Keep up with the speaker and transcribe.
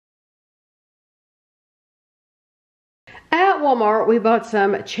At Walmart, we bought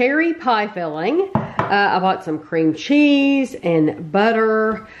some cherry pie filling. I bought some cream cheese and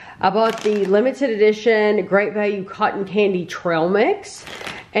butter. I bought the limited edition Great Value Cotton Candy Trail Mix.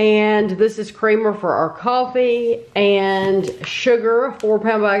 And this is creamer for our coffee and sugar, a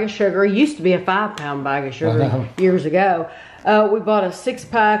 4-pound bag of sugar. It used to be a 5-pound bag of sugar years ago. We bought a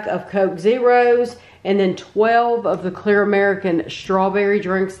 6-pack of Coke Zeros and then 12 of the Clear American strawberry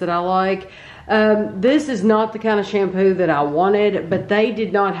drinks that I like. This is not the kind of shampoo that I wanted, but they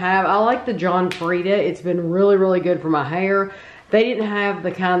did not have, I like the John Frieda. It's been really, really good for my hair. They didn't have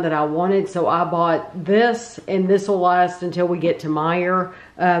the kind that I wanted, so I bought this, and this will last until we get to Meijer.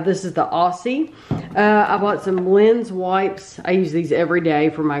 This is the Aussie. I bought some lens wipes. I use these every day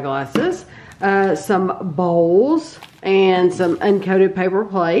for my glasses. Some bowls and some uncoated paper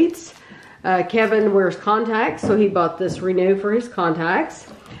plates. Kevin wears contacts, so he bought this Renew for his contacts.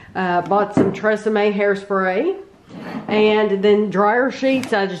 Bought some Tresemme hairspray. And then dryer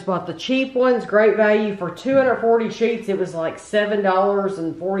sheets, I just bought the cheap ones, Great Value. For 240 sheets, it was like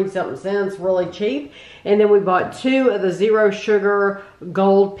 $7.40-something, really cheap. And then we bought 2 of the Zero Sugar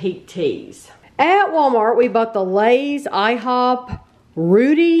Gold Peak Teas. At Walmart, we bought the Lay's IHOP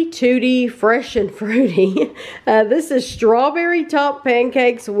Rudy Tooty Fresh and Fruity. This is strawberry top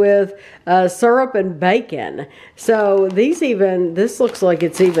pancakes with syrup and bacon. So this looks like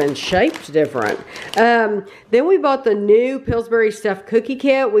it's even shaped different. Then we bought the new Pillsbury Stuffed Cookie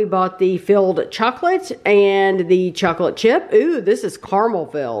Kit. We bought the filled chocolate and the chocolate chip. Ooh, this is caramel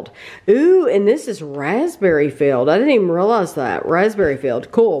filled. Ooh, and this is raspberry filled. I didn't even realize that. Raspberry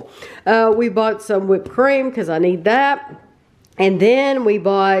filled. Cool. We bought some whipped cream because I need that. And then we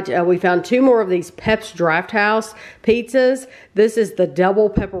bought, we found 2 more of these Pep's Draft House pizzas. This is the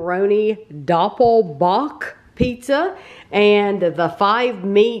double pepperoni Doppelbock pizza and the 5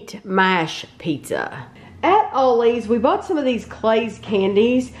 meat mash pizza. At Ollie's, we bought some of these Clay's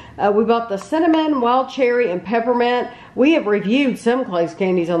candies. We bought the cinnamon, wild cherry, and peppermint. We have reviewed some Clay's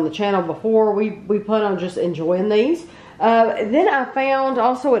candies on the channel before. We plan on just enjoying these. Then I found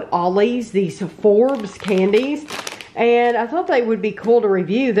also at Ollie's these Forbes candies. And I thought they would be cool to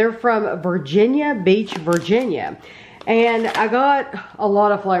review. They're from Virginia Beach, Virginia. And I got a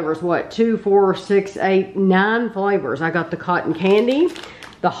lot of flavors. What? 2, 4, 6, 8, 9 flavors. I got the cotton candy,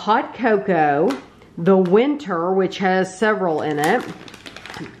 the hot cocoa, the winter, which has several in it,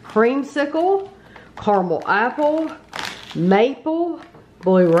 creamsicle, caramel apple, maple,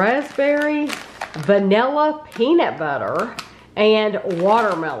 blue raspberry, vanilla peanut butter, and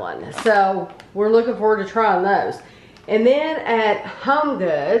watermelon. So we're looking forward to trying those. And then at Home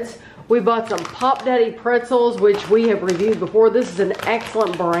Goods, we bought some Pop Daddy pretzels, which we have reviewed before. This is an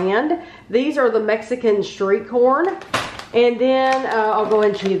excellent brand. These are the Mexican street corn. And then I'll go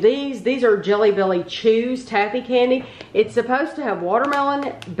into these. These are Jelly Belly Chews taffy candy. It's supposed to have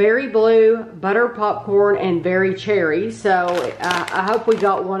watermelon, berry blue, butter popcorn, and berry cherry. So I hope we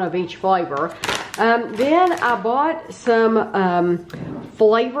got one of each flavor. Then I bought some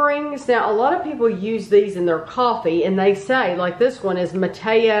flavorings. Now, a lot of people use these in their coffee, and they say, like this one is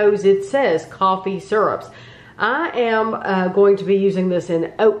Mateo's, it says coffee syrups. I am going to be using this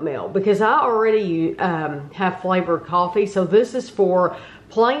in oatmeal because I already have flavored coffee. So this is for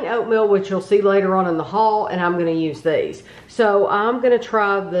plain oatmeal, which you'll see later on in the haul, and I'm going to use these. So I'm going to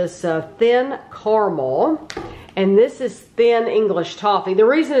try this thin caramel, and this is thin English toffee. The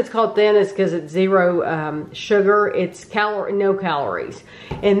reason it's called thin is because it's 0 sugar. It's no calories.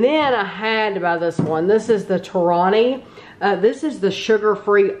 And then I had to buy this one. This is the Torani. This is the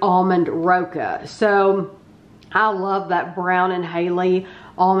sugar-free almond roca. So I love that Brown and Haley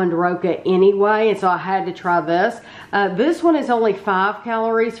almond roca anyway, and so I had to try this. This one is only 5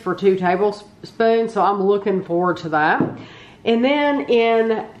 calories for 2 tablespoons, so I'm looking forward to that. And then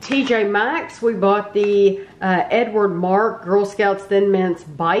in TJ Maxx, we bought the Edward Mark Girl Scouts Thin Mints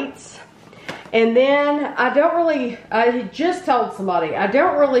Bites. And then I just told somebody, I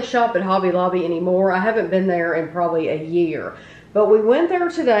don't really shop at Hobby Lobby anymore. I haven't been there in probably a year. But we went there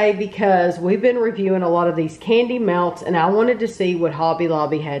today because we've been reviewing a lot of these candy melts, and I wanted to see what Hobby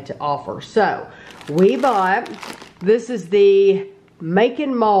Lobby had to offer. So we bought, this is the Make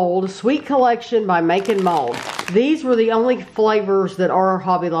and Mold Sweet Collection by Make and Mold. These were the only flavors that our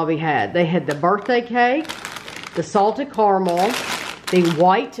Hobby Lobby had. They had the birthday cake, the salted caramel, the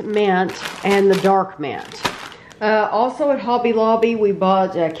white mint, and the dark mint. Also at Hobby Lobby, we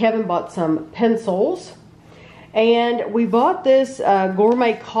bought, Kevin bought some pencils. And we bought this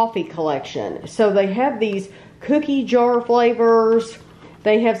gourmet coffee collection. So they have these cookie jar flavors,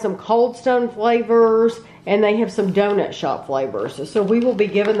 they have some Cold Stone flavors, and they have some donut shop flavors. So we will be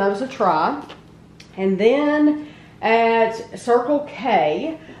giving those a try. And then at Circle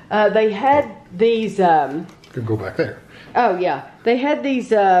K, they had these... Could go back there. Oh, yeah. They had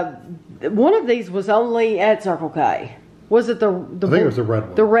these... one of these was only at Circle K. Was it the I think it was the red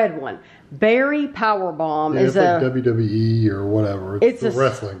one. The red one. Berry Power Bomb is like WWE or whatever. It's a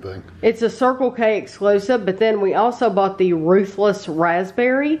wrestling thing. It's a Circle K exclusive, but then we also bought the Ruthless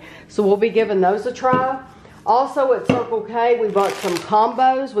Raspberry, so we'll be giving those a try. Also at Circle K, we bought some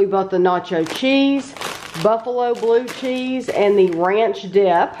combos. We bought the nacho cheese, buffalo blue cheese, and the ranch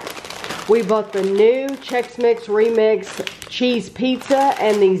dip. We bought the new Chex Mix Remix cheese pizza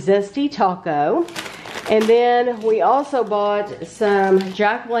and the zesty taco. And then we also bought some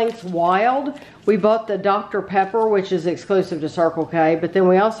Jack Link's Wild. We bought the Dr. Pepper, which is exclusive to Circle K. But then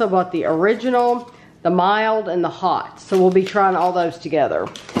we also bought the original, the mild, and the hot. So we'll be trying all those together.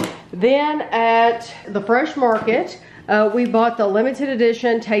 Then at the Fresh Market, we bought the limited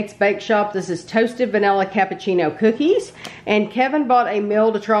edition Tate's Bake Shop. This is toasted vanilla cappuccino cookies. And Kevin bought a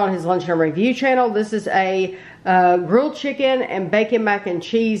meal to try on his Lunchtime Review channel. This is a grilled chicken and bacon mac and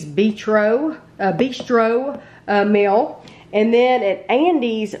cheese bistro meal. And then at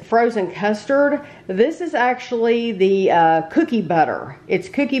Andy's Frozen Custard, this is actually the cookie butter. It's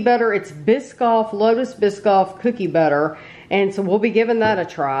cookie butter. It's Biscoff, Lotus Biscoff cookie butter. And so we'll be giving that a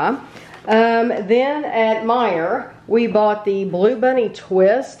try. Then at Meijer, we bought the Blue Bunny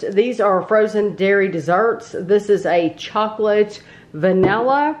Twist. These are frozen dairy desserts. This is a chocolate,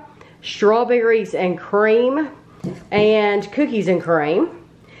 vanilla, strawberries and cream, and cookies and cream.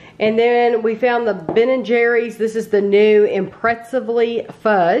 And then we found the Ben & Jerry's. This is the new Impressively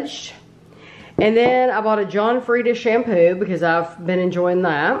Fudged. And then I bought a John Frieda shampoo because I've been enjoying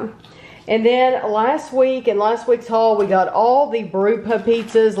that. And then last week, in last week's haul, we got all the Brewpa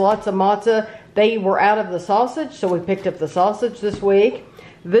pizzas, lots of matzo. They were out of the sausage, so we picked up the sausage this week.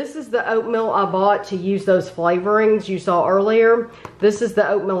 This is the oatmeal I bought to use those flavorings you saw earlier. This is the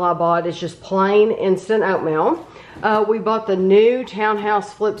oatmeal I bought. It's just plain instant oatmeal. We bought the new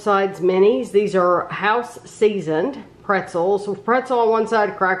Townhouse Flip Sides Minis. These are house seasoned pretzels. With pretzel on one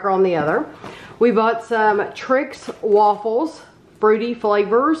side, cracker on the other. We bought some Trix waffles, fruity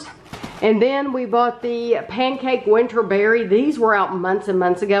flavors. And then we bought the Pancake Winter Berry. These were out months and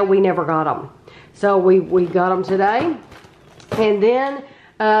months ago. We never got them. So we got them today. And then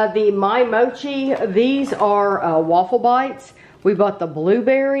the My Mochi. These are waffle bites. We bought the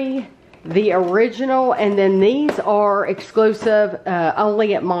blueberry, the original, and then these are exclusive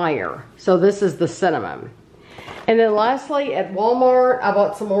only at Meijer. So this is the cinnamon. And then lastly, at Walmart, I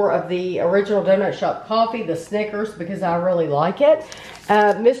bought some more of the original Donut Shop coffee, the Snickers, because I really like it.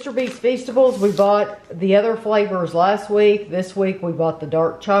 Mr. Beast Feastables, we bought the other flavors last week. This week, we bought the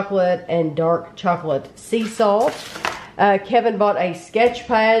dark chocolate and dark chocolate sea salt. Kevin bought a sketch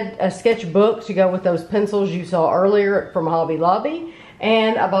pad, a sketchbook to go with those pencils you saw earlier from Hobby Lobby.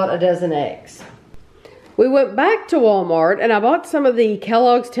 And I bought a dozen eggs. We went back to Walmart and I bought some of the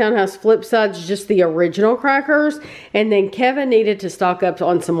Kellogg's Townhouse Flip Sides, just the original crackers. And then Kevin needed to stock up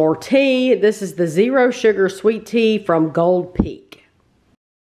on some more tea. This is the Zero Sugar Sweet Tea from Gold Peak.